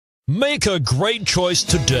Make a great choice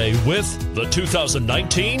today with the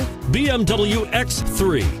 2019 BMW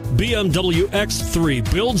X3. BMW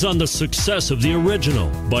X3 builds on the success of the original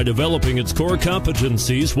by developing its core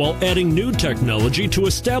competencies while adding new technology to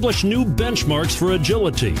establish new benchmarks for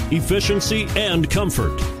agility, efficiency, and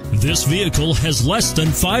comfort. This vehicle has less than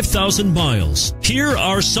 5,000 miles. Here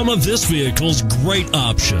are some of this vehicle's great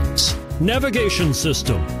options: navigation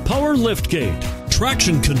system, power liftgate,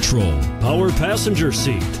 traction control, power passenger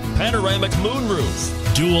seat, panoramic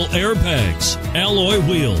moonroof, dual airbags, alloy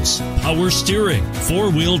wheels, power steering,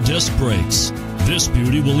 four-wheel disc brakes. This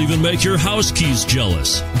beauty will even make your house keys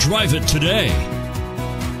jealous. Drive it today.